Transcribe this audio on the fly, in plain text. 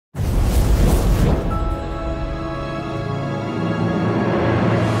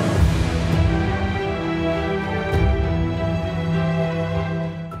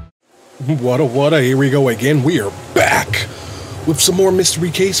Wudda Wudda, here we go again. We are back with some more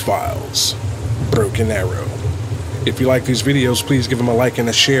mystery case files. Broken Arrow. If you like these videos, please give them a like and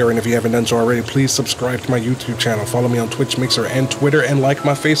a share. And if you haven't done so already, please subscribe to my YouTube channel. Follow me on Twitch, Mixer, and Twitter, and like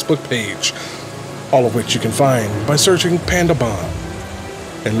my Facebook page. All of which you can find by searching PandaBomb.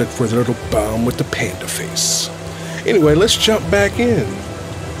 And look for the little bomb with the panda face. Anyway, let's jump back in,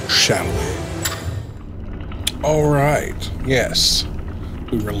 shall we? Alright, yes.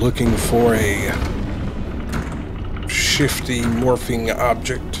 We were looking for a shifty morphing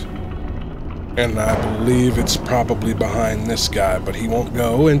object. And I believe it's probably behind this guy, but he won't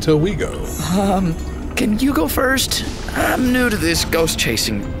go until we go. Can you go first? I'm new to this ghost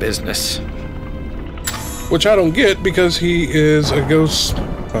chasing business. Which I don't get because he is a ghost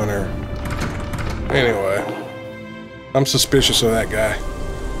hunter. Anyway, I'm suspicious of that guy.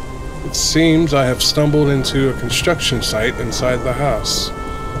 It seems I have stumbled into a construction site inside the house.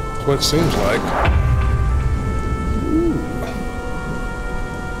 That's what it seems like. Ooh.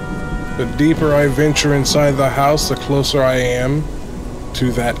 The deeper I venture inside the house, the closer I am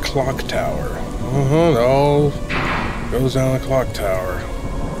to that clock tower. It all goes down the clock tower.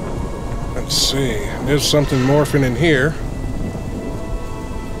 Let's see. There's something morphing in here.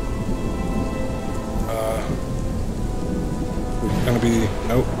 Gonna be...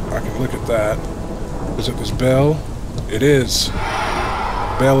 Nope. I can look at that. Is it this bell? It is.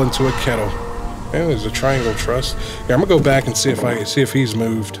 Bell into a kettle. And there's a triangle truss. Here, I'm gonna go back and see if he's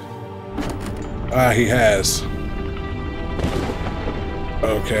moved. Ah, he has.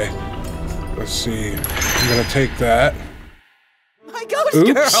 Okay. Let's see. I'm gonna take that. My ghost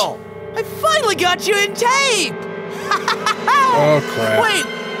Oops. girl! I finally got you in tape! Oh, crap. Wait,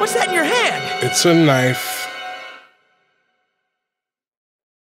 what's that in your hand? It's a knife.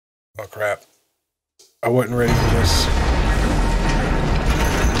 Oh, crap. I wasn't ready for this.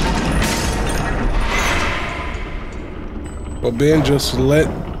 Well, Ben just met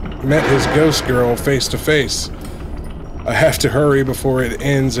his ghost girl face to face. I have to hurry before it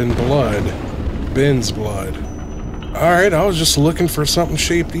ends in blood. Ben's blood. Alright, I was just looking for something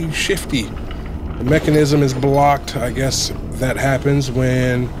shifty. The mechanism is blocked. I guess that happens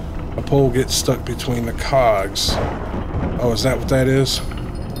when a pole gets stuck between the cogs. Oh, is that what that is?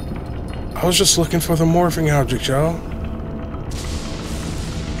 I was just looking for the morphing object, y'all.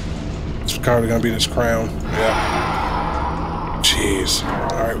 It's probably gonna be this crown. Yeah. Jeez.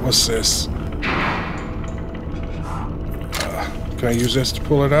 Alright, what's this? Can I use this to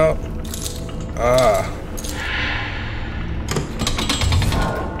pull it out? Ah.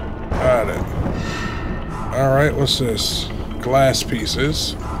 Got it. Alright, what's this? Glass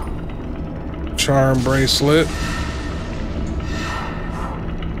pieces. Charm bracelet.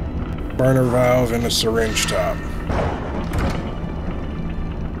 Burner valve and a syringe top.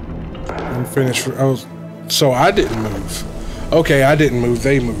 And finish. Oh, so I didn't move. Okay, I didn't move.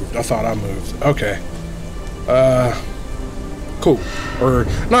 They moved. I thought I moved. Okay. Cool. Or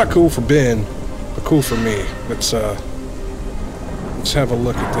not cool for Ben, but cool for me. Let's have a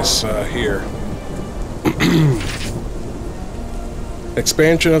look at this here.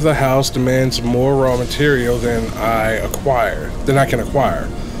 Expansion of the house demands more raw material than I can acquire.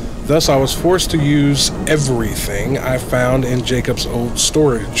 Thus, I was forced to use everything I found in Jacob's old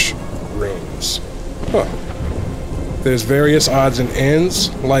storage rooms. Huh. There's various odds and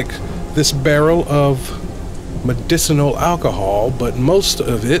ends, like this barrel of medicinal alcohol, but most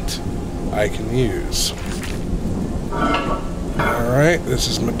of it I can use. Alright, this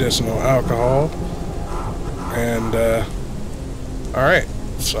is medicinal alcohol. And, alright,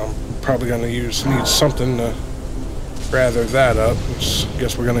 so I'm probably gonna need something to gather that up.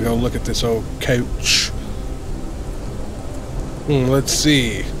 Guess we're gonna go look at this old couch. Let's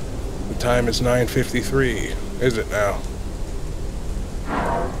see. The time is 9:53. Is it now?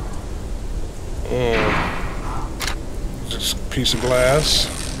 This piece of glass.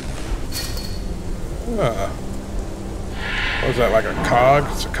 What is that, like a cog?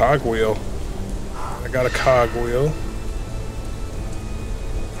 It's a cog wheel. I got a cog wheel.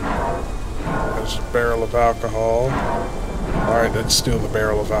 There's a barrel of alcohol. Alright, that's still the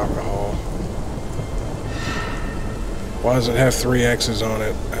barrel of alcohol. Why does it have 3 X's on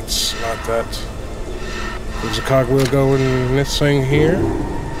it? That's not that. There's a cog wheel going in this thing here.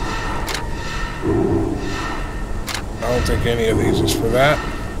 I don't think any of these is for that.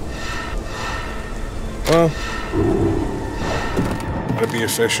 Well, gotta be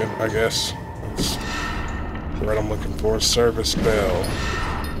efficient, I guess. That's what I'm looking for. Service bell.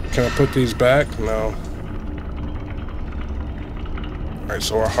 Can I put these back? No. Alright,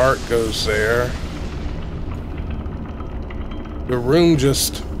 so our heart goes there. The room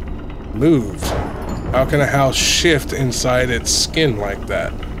just moved. How can a house shift inside its skin like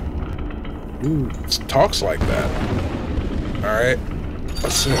that? Ooh, it talks like that. Alright.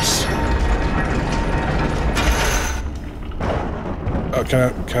 What's this? Oh,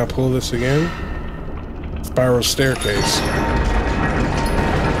 can I pull this again? Spiral staircase.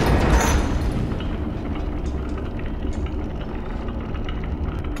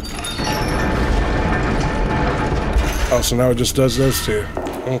 Oh, so now it just does those two.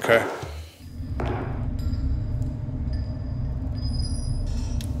 Okay.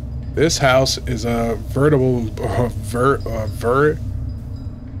 This house is a vertebral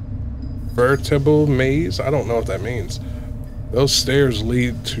maze. I don't know what that means. Those stairs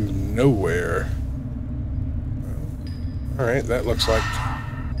lead to nowhere. All right, that looks like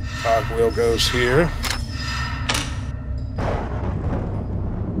cogwheel goes here.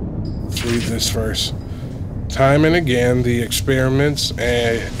 Let's read this first. Time and again, the experiments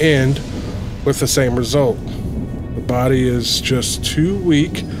end with the same result. The body is just too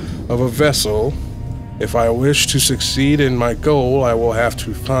weak of a vessel. If I wish to succeed in my goal, I will have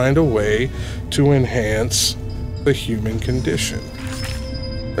to find a way to enhance the human condition.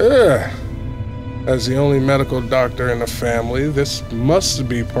 As the only medical doctor in the family, this must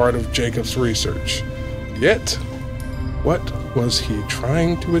be part of Jacob's research. Yet, what was he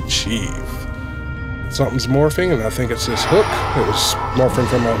trying to achieve? Something's morphing, and I think it's this hook. It was morphing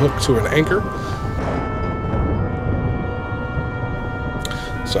from a hook to an anchor.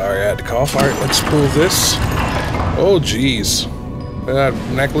 Sorry, I had to cough. All right, let's pull this. Oh, geez. That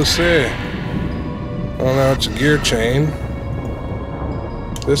necklace there. Oh, no, it's a gear chain.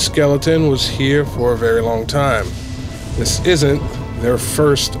 This skeleton was here for a very long time. This isn't their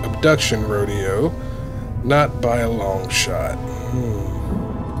first abduction rodeo. Not by a long shot.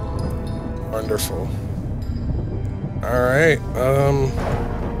 Wonderful. All right.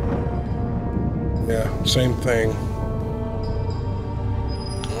 Yeah, same thing.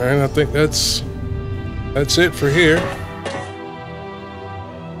 All right, I think that's it for here.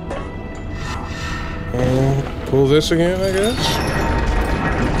 Pull this again, I guess.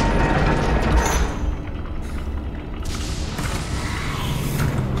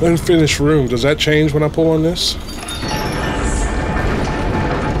 Unfinished room. Does that change when I pull on this?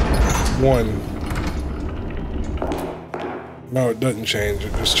 1. No, it doesn't change.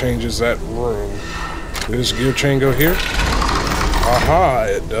 It just changes that room. Did this gear chain go here? Aha,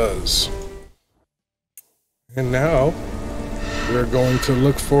 it does. And now we're going to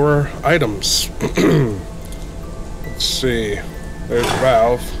look for items. Let's see. There's a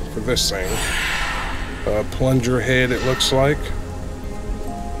valve for this thing. A plunger head, it looks like.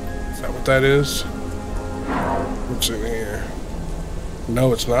 Is that what that is? What's in here?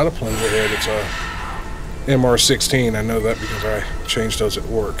 No, it's not a plunger head. It's a MR16. I know that because I changed those at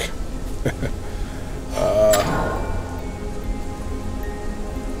work.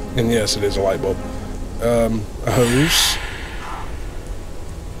 And yes, it is a light bulb. A hose.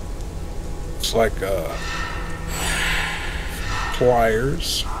 It's like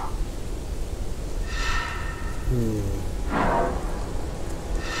pliers.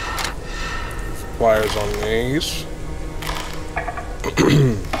 Pliers on these.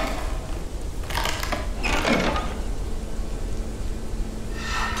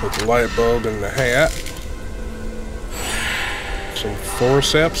 Put the light bulb in the hat. Some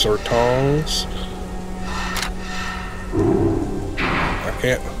forceps or tongs. I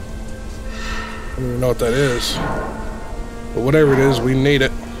don't even know what that is. But whatever it is, we need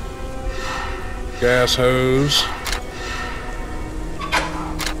it. Gas hose.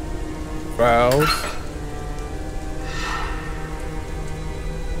 Valve.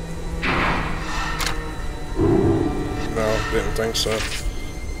 No, didn't think so.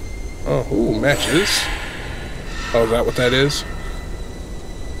 Oh, ooh, matches. Oh, is that what that is?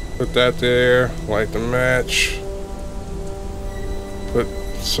 Put that there, light the match. Put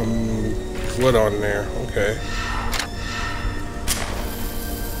some wood on there, okay.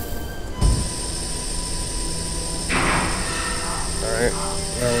 Alright,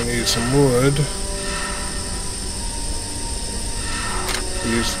 now we need some wood.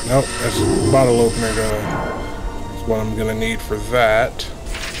 Nope, that's a bottle opener that's what I'm gonna need for that.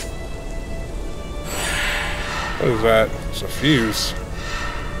 What is that? It's a fuse.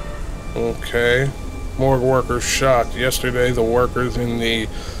 Okay. Morgue workers shot. Yesterday, the workers in the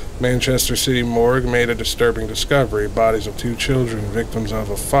Manchester City morgue made a disturbing discovery. Bodies of 2 children, victims of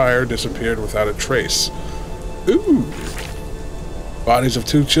a fire, disappeared without a trace. Ooh. Bodies of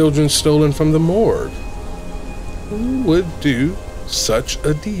 2 children stolen from the morgue. Who would do such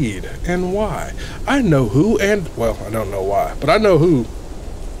a deed, and why? I know who, and, well, I don't know why, but I know who.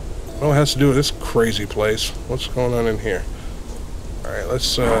 Well, it has to do with this crazy place. What's going on in here? Alright,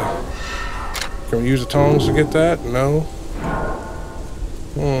 let's, can we use the tongs to get that? No.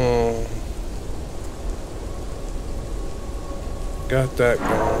 Got that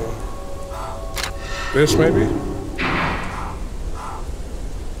going. This, maybe?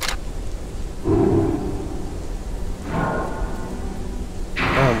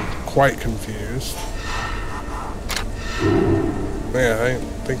 I'm quite confused. Man, I didn't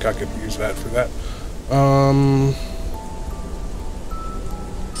think I could use that for that.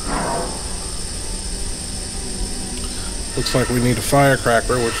 Looks like we need a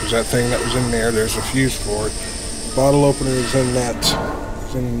firecracker, which was that thing that was in there. There's a fuse for it. Bottle opener is in that,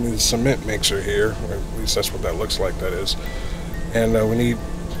 is in the cement mixer here. Or at least that's what that looks like, that is. And we need,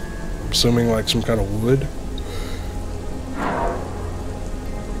 I'm assuming, like some kind of wood.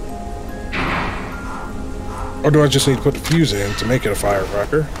 Or do I just need to put the fuse in to make it a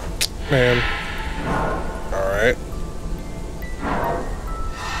firecracker? Man. Alright.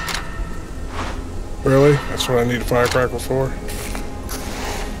 Really? That's what I need a firecracker for?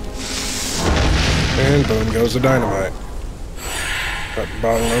 And boom goes the dynamite. Got the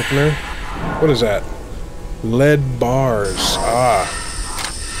bottle opener. What is that? Lead bars. Ah.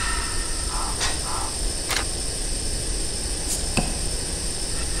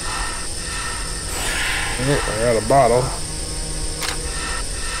 Oh, I got a bottle.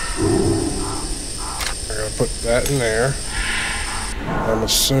 I gotta put that in there. I'm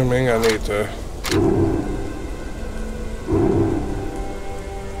assuming I need to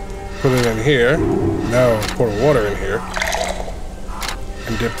put it in here. No, pour water in here.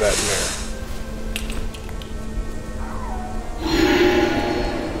 And dip that in there.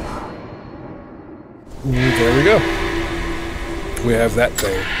 And there we go. We have that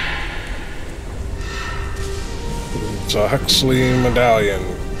thing. It's a Huxley medallion.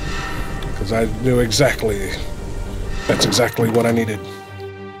 Because I knew exactly, that's exactly what I needed.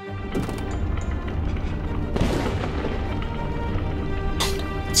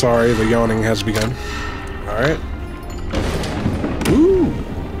 Sorry, the yawning has begun. Alright. Ooh!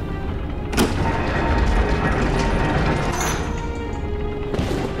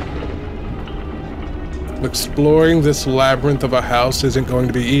 Exploring this labyrinth of a house isn't going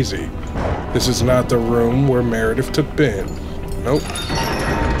to be easy. This is not the room where Meredith took Ben. Nope.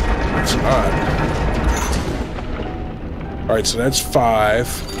 It's not. Alright, so that's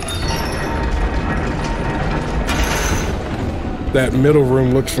 5. That middle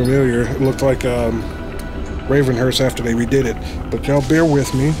room looked familiar. It looked like Ravenhurst after they redid it. But y'all bear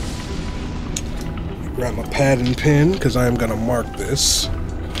with me. Grab my pad and pen, because I am going to mark this.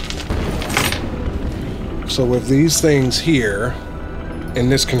 So with these things here, in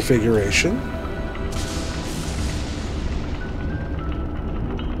this configuration,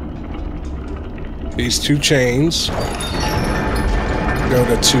 these 2 chains go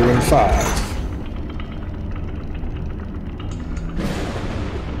to 2 and 5.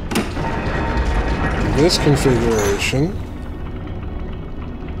 This configuration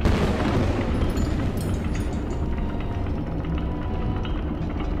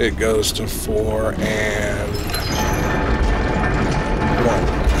it goes to 4 and 1.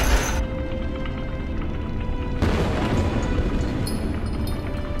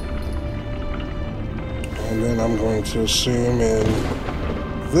 And then I'm going to assume in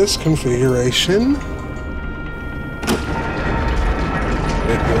this configuration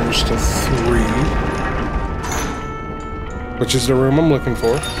it goes to 3. Which is the room I'm looking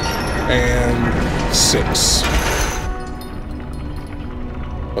for, and 6.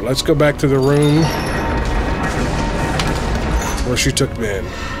 But let's go back to the room where she took Ben.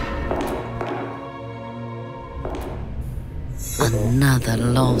 Another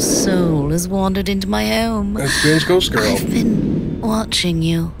lost soul has wandered into my home. That's Ben's ghost girl. I've been watching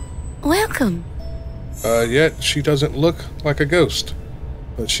you. Welcome. Yet she doesn't look like a ghost,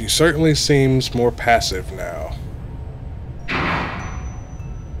 but she certainly seems more passive now.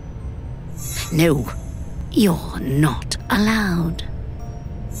 No, you're not allowed.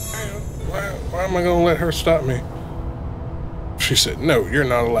 Why am I going to let her stop me? She said, no, you're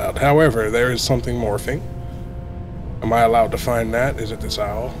not allowed. However, there is something morphing. Am I allowed to find that? Is it this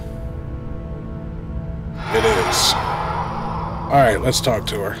owl? It is. Alright, let's talk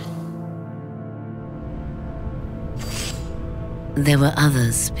to her. There were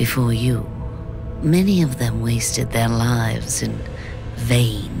others before you. Many of them wasted their lives in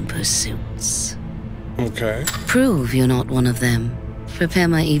vain pursuits. Okay. Prove you're not one of them. Prepare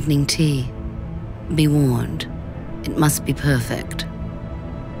my evening tea. Be warned, it must be perfect.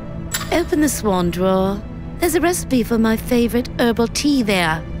 Open the swan drawer. There's a recipe for my favorite herbal tea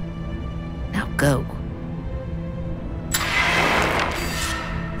there. go.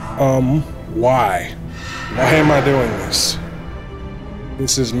 Why? Why am I doing this?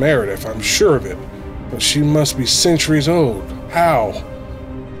 This is Meredith, I'm sure of it. But she must be centuries old. How?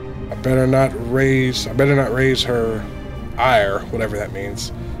 I better not raise her ire, whatever that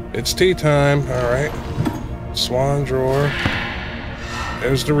means. It's tea time, alright. Swan drawer.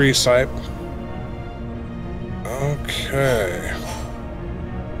 There's the recipe. Okay.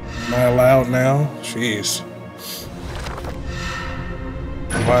 Am I allowed now? Jeez.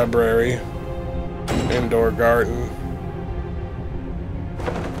 Library. Indoor garden.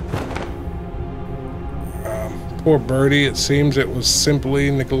 Poor birdie, it seems it was simply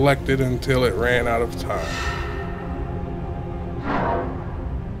neglected until it ran out of time.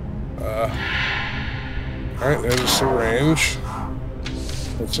 Alright, there's a syringe.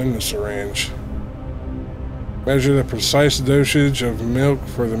 What's in the syringe? Measure the precise dosage of milk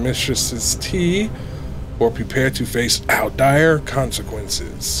for the mistress's tea, or prepare to face dire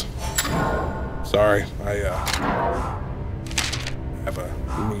consequences. Sorry, I have a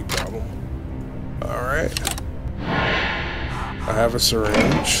knee problem. Alright. I have a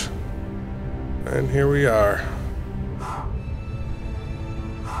syringe. And here we are.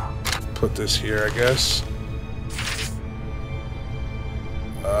 Put this here, I guess.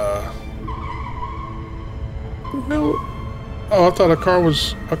 No. Oh, I thought a car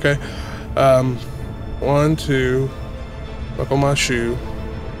was okay. 1, 2. Buckle my shoe.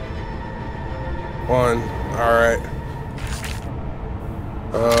 1. All right.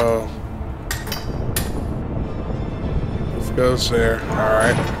 This goes there. All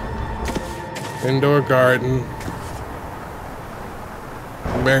right. Indoor garden.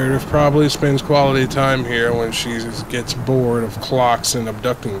 Meredith probably spends quality time here when she gets bored of clocks and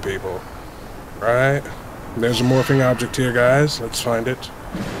abducting people. Right? There's a morphing object here, guys. Let's find it.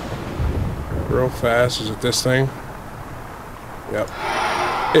 Real fast. Is it this thing? Yep.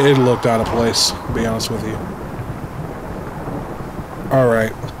 It looked out of place, to be honest with you.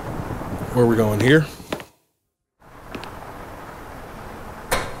 Alright. Where are we going here?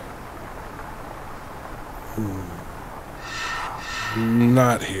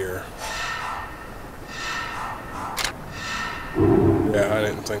 Not here. Yeah, I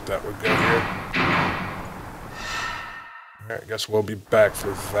didn't think that would go here. Alright, I guess we'll be back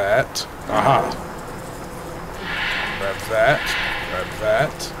for that. Aha! Grab that. Grab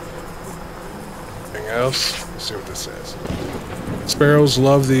that. Anything else? Let's see what this says. Sparrows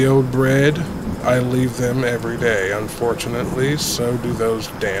love the old bread. I leave them every day. Unfortunately, so do those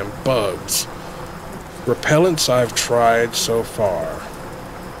damn bugs. Repellents I've tried so far.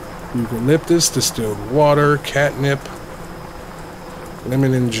 Eucalyptus, distilled water, catnip,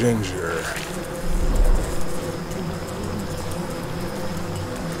 lemon and ginger.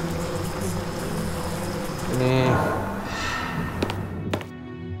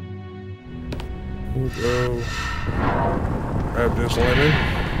 We'll go grab this lemon.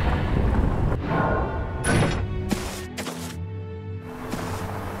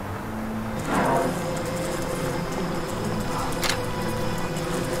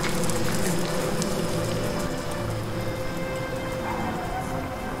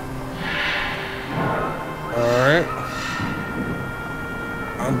 Alright.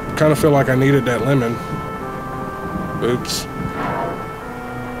 I kind of feel like I needed that lemon. Oops.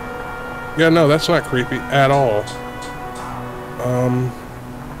 Yeah, no, that's not creepy at all.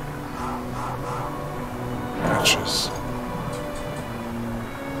 Matches.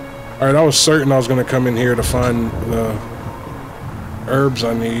 Alright, I was certain I was going to come in here to find the herbs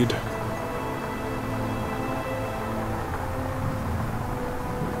I need.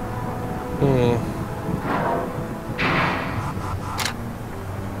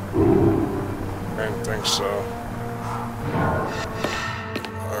 I didn't think so.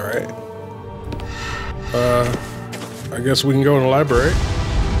 Alright. I guess we can go in the library.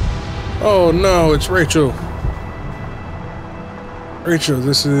 Oh no, it's Rachel. Rachel,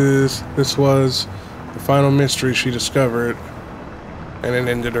 this was the final mystery she discovered, and it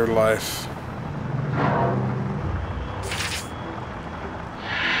ended her life.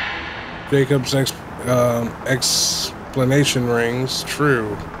 Jacob's explanation rings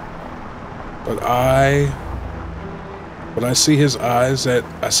true, but I see in his eyes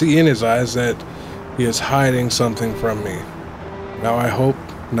that he is hiding something from me. Now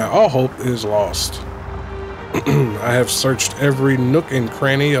all hope is lost. I have searched every nook and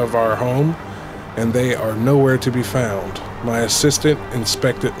cranny of our home, and they are nowhere to be found. My assistant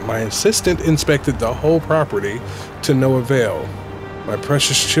inspected the whole property to no avail. My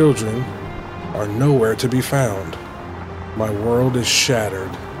precious children are nowhere to be found. My world is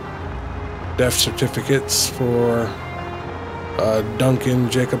shattered. death certificates for Duncan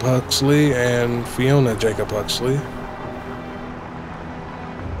Jacob Huxley and Fiona Jacob Huxley.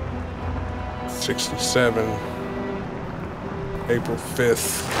 67. April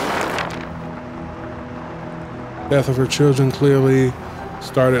 5th. Death of her children clearly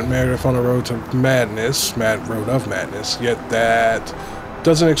started Meredith on a road to madness, road of madness, yet that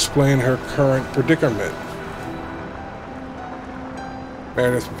doesn't explain her current predicament.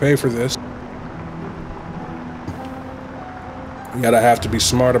 Meredith will pay for this. Yet I have to be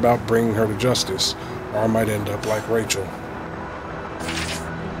smart about bringing her to justice, or I might end up like Rachel.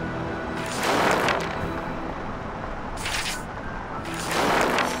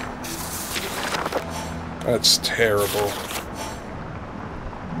 That's terrible.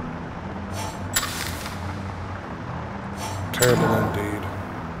 Terrible indeed.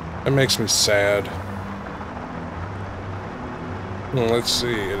 That makes me sad. Well, let's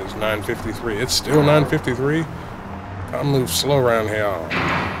see. It is 9:53. It's still 9:53? I'll move slow around here.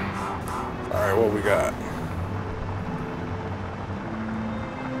 Alright, what we got?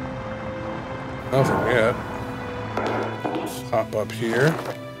 Nothing yet. Hop up here.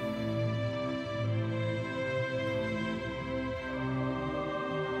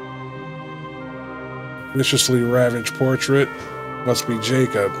 Viciously ravaged portrait. Must be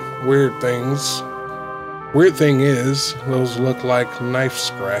Jacob. Weird things. Weird thing is, those look like knife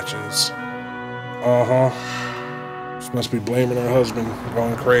scratches. Uh-huh. She must be blaming her husband,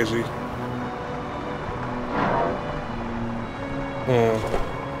 going crazy.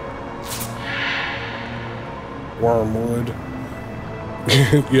 Wormwood.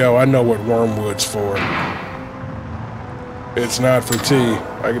 Yo, I know what wormwood's for. It's not for tea.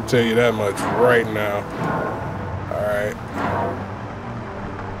 I can tell you that much right now. Alright.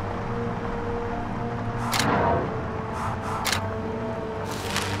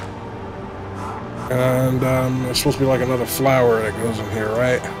 And there's supposed to be like another flower that goes in here,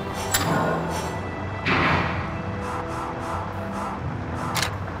 right?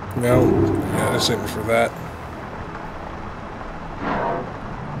 No. Yeah, this isn't for that.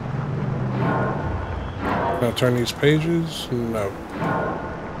 Can I turn these pages? No.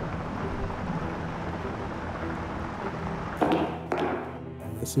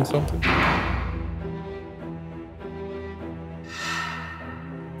 Missing something?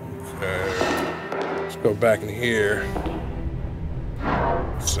 Okay. Let's go back in here.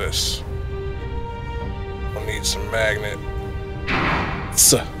 What's this? I'll need some magnet.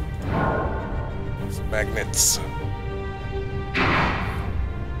 Some magnets.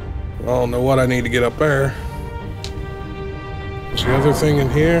 I don't know what I need to get up there. Is the other thing in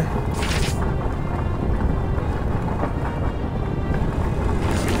here?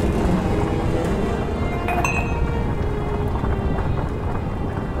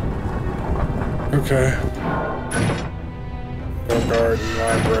 Okay. No garden,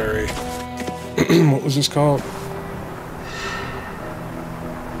 library. What was this called?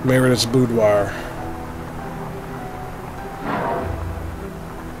 Meredith's boudoir.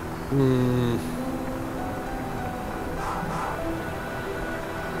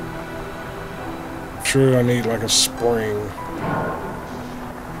 Sure, I need like a spring.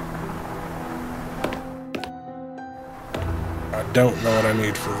 I don't know what I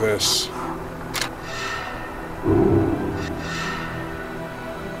need for this.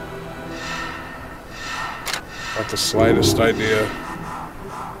 Not the slightest idea.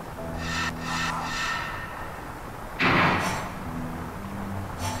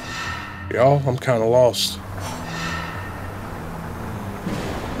 Y'all, I'm kind of lost.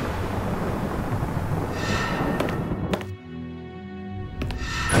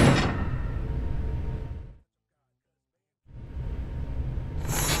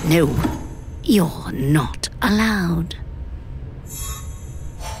 No, you're not allowed.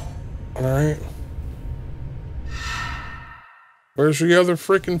 All right. Where's the other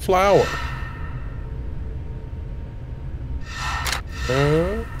freaking flower?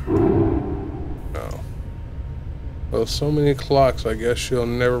 No. Well, so many clocks, I guess she'll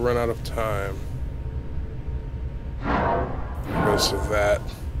never run out of time. Because of that.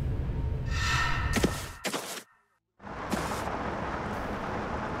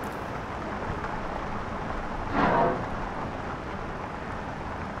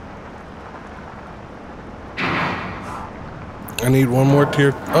 I need one more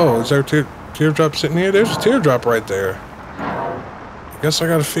tear. Oh, is there a teardrop sitting here? There's a teardrop right there. I guess I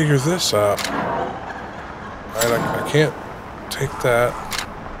gotta figure this out. Alright, I can't take that.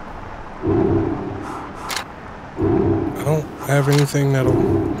 I don't have anything that'll...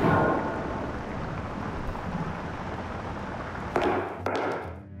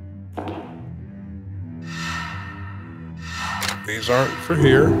 These aren't for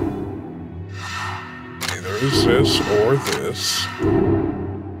here. Neither is this or this.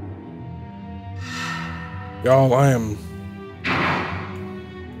 Y'all, I am...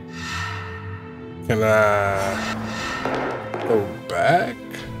 Can I go back?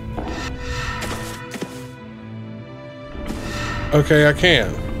 Okay, I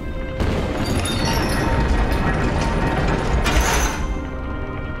can.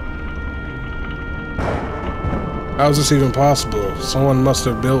 How is this even possible? Someone must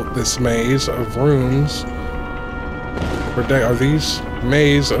have built this maze of rooms for are these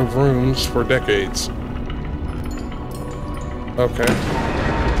maze of rooms for decades? Okay.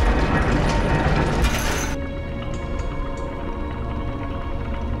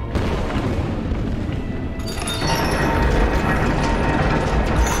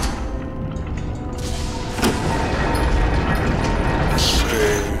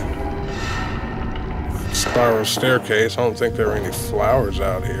 Spiral staircase. I don't think there are any flowers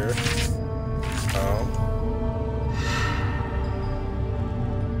out here.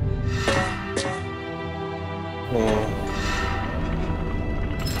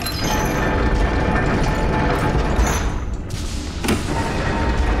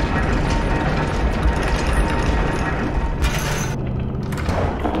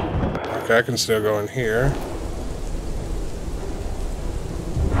 Okay, I can still go in here.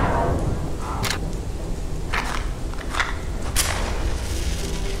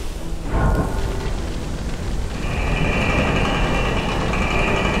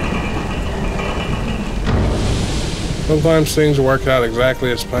 Sometimes things work out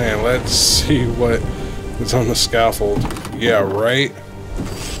exactly as planned. Let's see what is on the scaffold. Yeah, right?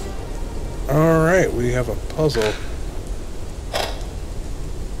 Alright, we have a puzzle.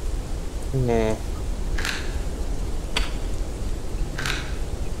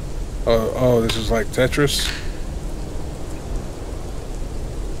 Oh, this is like Tetris?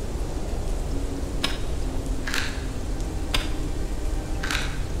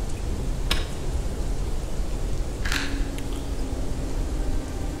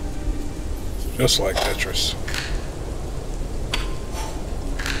 Just like Tetris.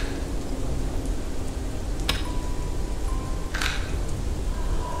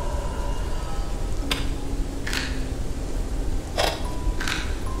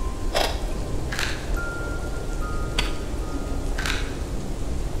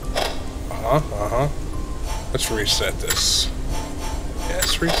 Let's reset this.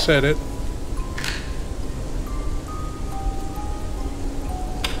 Yes, reset it.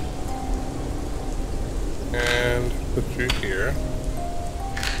 And put you here.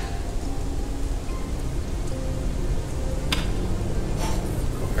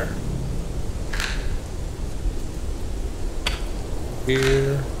 There.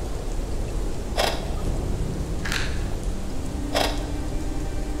 Here.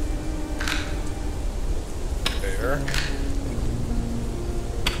 There.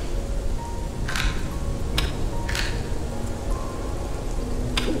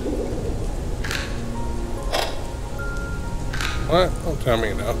 What? Don't tell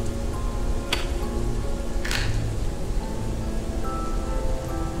me no.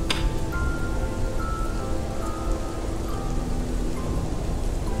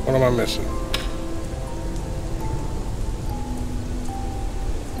 What am I missing?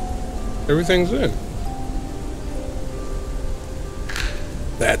 Everything's in.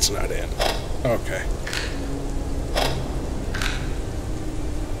 That's not in. Okay.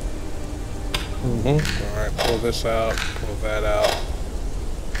 Alright, pull this out, pull that out.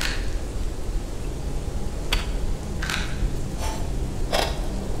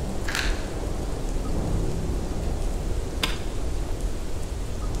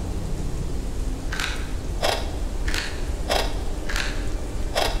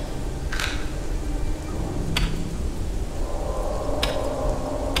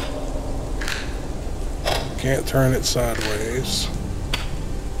 Can't turn it sideways.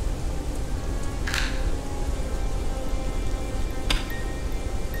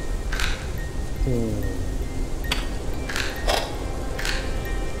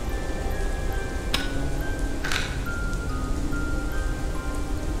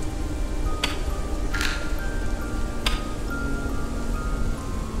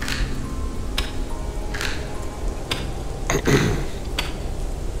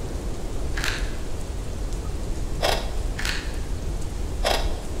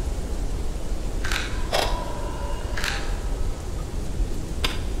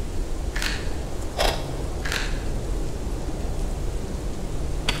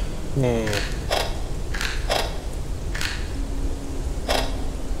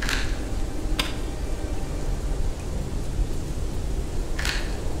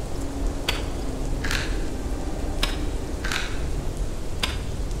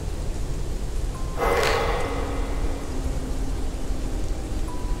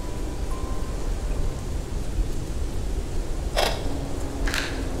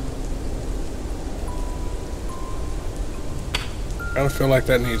 Kind of feel like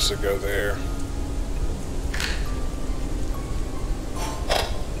that needs to go there.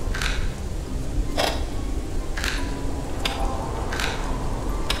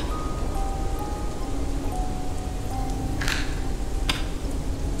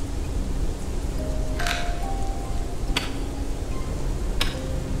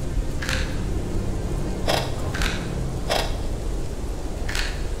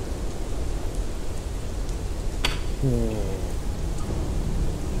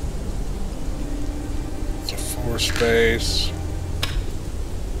 It's a 4 space.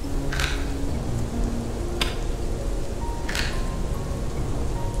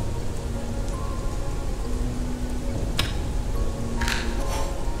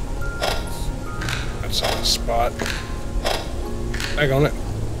 That's on the spot. Hang on it.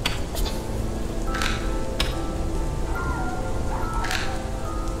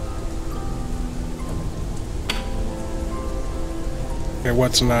 Okay,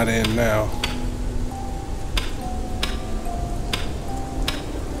 what's not in now?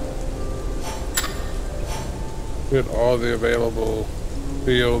 Fit all the available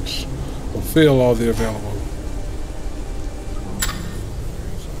fields. We'll fill all the available.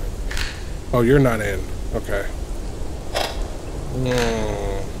 Oh, you're not in. Okay.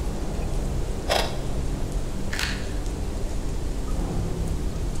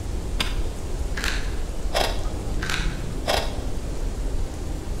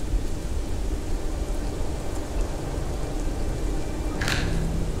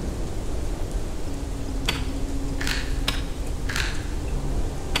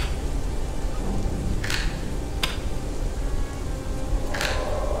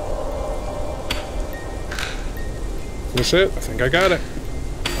 That's it. I think I got it.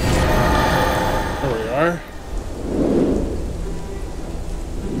 There we are.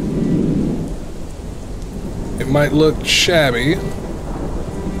 It might look shabby,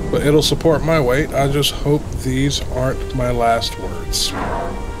 but it'll support my weight. I just hope these aren't my last words.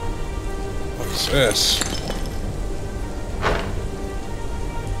 What's this?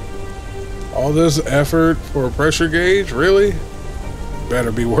 All this effort for a pressure gauge? Really?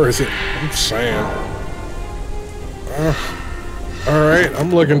 Better be worth it. I'm saying. Alright, I'm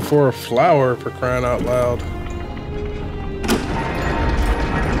looking for a flower, for crying out loud.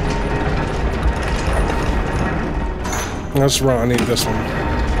 That's wrong, I need this one.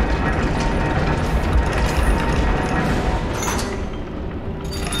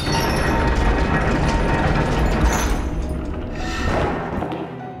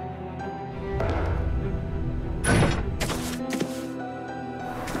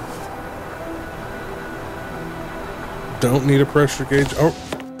 Don't need a pressure gauge. Oh,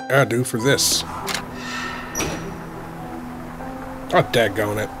 I do for this. Oh,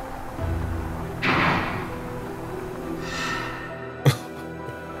 daggone it.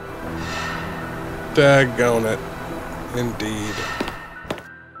 Daggone it. Indeed.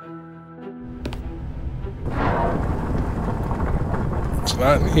 It's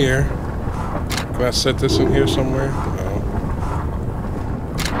not in here. Can I set this in here somewhere? No.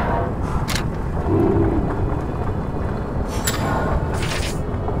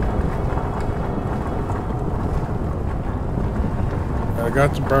 I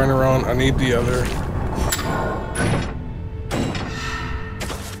got the burner on. I need the other.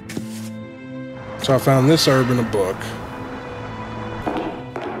 So I found this herb in a book.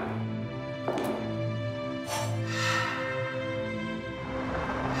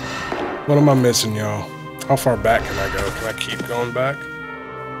 What am I missing, y'all? How far back can I go? Can I keep going back?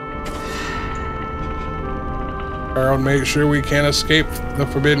 Harold, make sure we can't escape the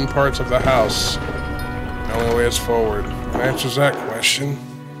forbidden parts of the house. The only way is forward. That answers that question.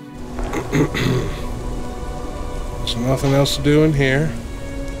 There's nothing else to do in here.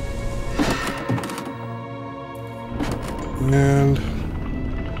 And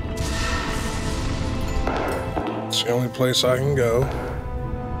it's the only place I can go.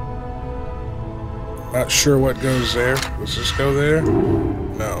 Not sure what goes there. Does this go there?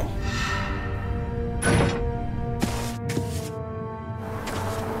 No.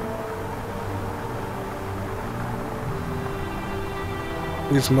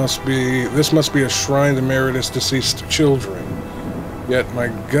 This must be a shrine to Merida's deceased children. Yet my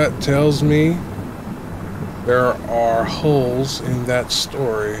gut tells me there are holes in that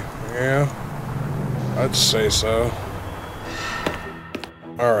story. Yeah, I'd say so.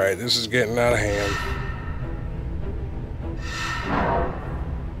 Alright, this is getting out of hand.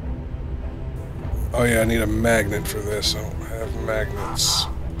 Oh yeah, I need a magnet for this. I don't have magnets.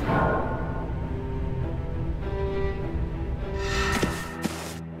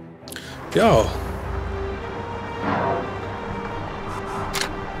 Yo.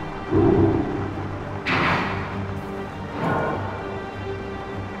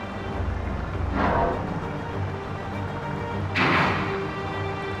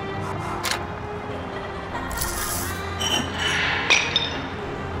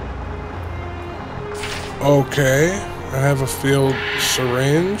 Okay, I have a filled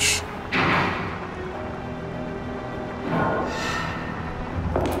syringe.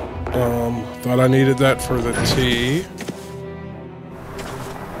 Thought I needed that for the tea.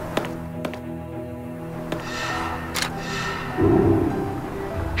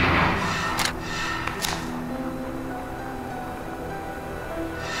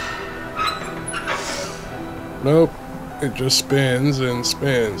 Nope, it just spins and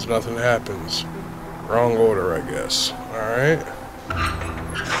spins, nothing happens. Wrong order, I guess. Alright.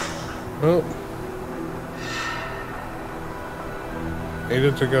 Nope.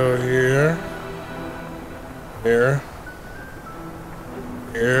 Needed to go here. Here.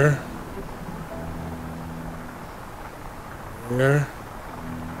 Here. Here.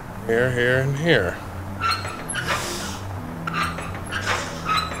 Here, here, and here.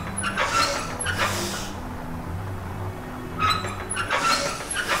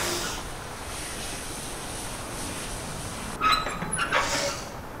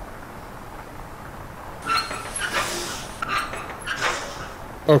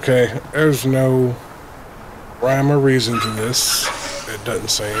 Okay, there's no rhyme or reason to this, it doesn't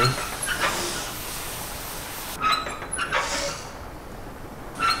seem.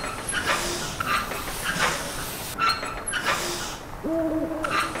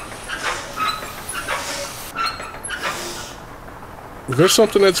 Is there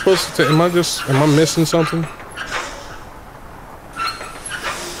something that's supposed to am I missing something?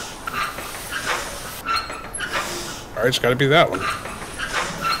 Alright, it's gotta be that one.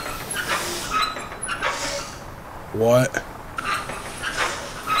 What?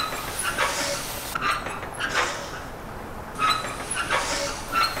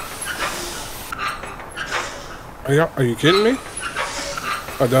 Are you kidding me?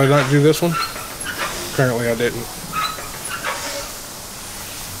 Oh, did I not do this one? Apparently I didn't.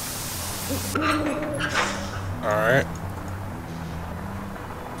 Alright.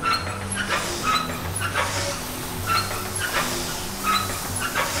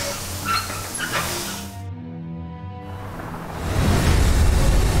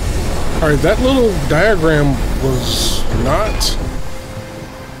 Alright, that little diagram was not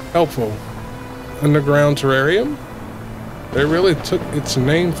helpful. Underground terrarium? They really took its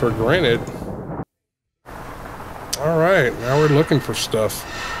name for granted. Alright, now we're looking for stuff.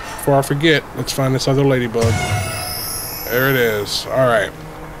 Before I forget, let's find this other ladybug. There it is. Alright.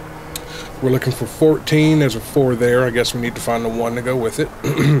 We're looking for 14. There's a 4 there. I guess we need to find the 1 to go with it.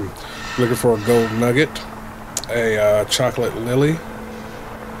 Looking for a gold nugget. A chocolate lily.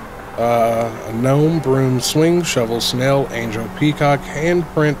 A gnome, broom, swing, shovel, snail, angel, peacock,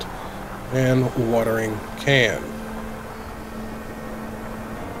 handprint, and watering can.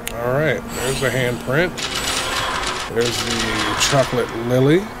 Alright, there's a handprint. There's the chocolate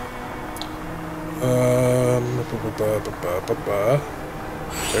lily.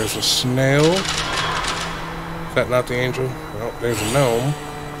 There's a snail. Is that not the angel? No, there's a gnome.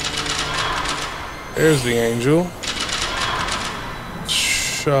 There's the angel.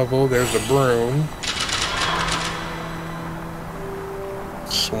 Shovel, there's a broom.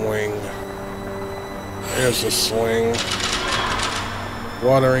 Swing. There's a swing.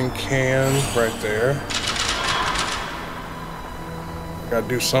 Watering can right there. Gotta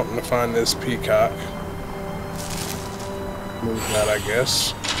do something to find this peacock. Move that, I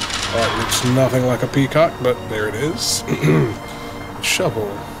guess. That looks nothing like a peacock, but there it is. Shovel.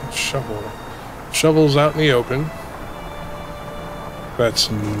 Shovel. Shovel's out in the open.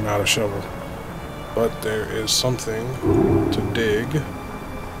 That's not a shovel. But there is something to dig.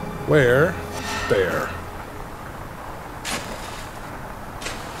 Where? There.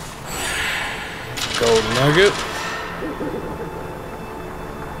 Gold nugget.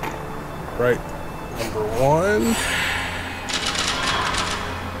 Right. Number 1.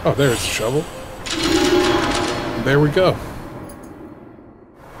 Oh, there's the shovel. There we go.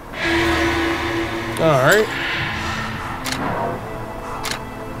 Alright.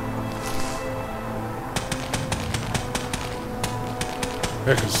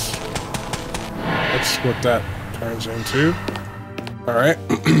 Because that's what that turns into. Alright.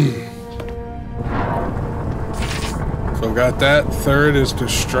 So got that. Third is to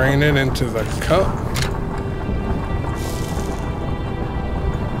strain it into the cup.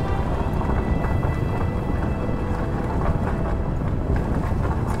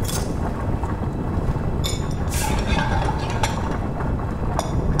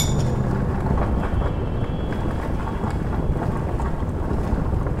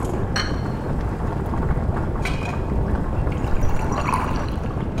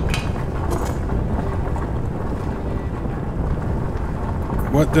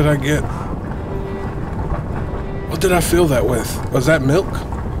 What did I get? What did I fill that with? Was that milk?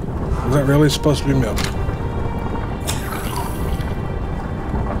 Was that really supposed to be milk?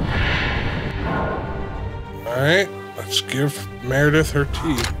 Alright, let's give Meredith her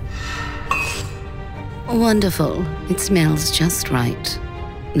tea. Wonderful. It smells just right.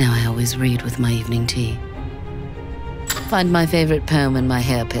 Now I always read with my evening tea. Find my favorite poem in my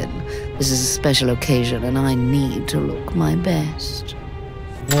hairpin. This is a special occasion and I need to look my best.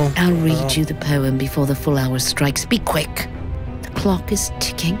 I'll read you the poem before the full hour strikes. Be quick. The clock is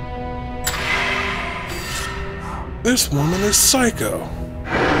ticking. This woman is psycho.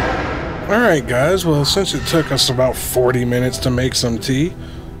 Alright guys, well since it took us about 40 minutes to make some tea,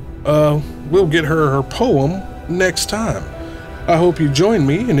 we'll get her poem next time. I hope you join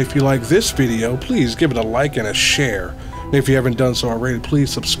me, and if you like this video, please give it a like and a share. And if you haven't done so already, please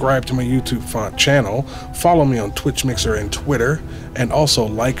subscribe to my YouTube channel, follow me on Twitch, Mixer, and Twitter, and also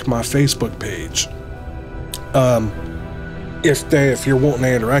like my Facebook page. If you're wanting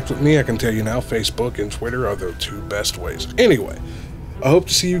to interact with me, I can tell you now, Facebook and Twitter are the two best ways. Anyway, I hope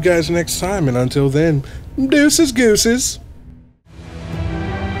to see you guys next time, and until then, deuces gooses.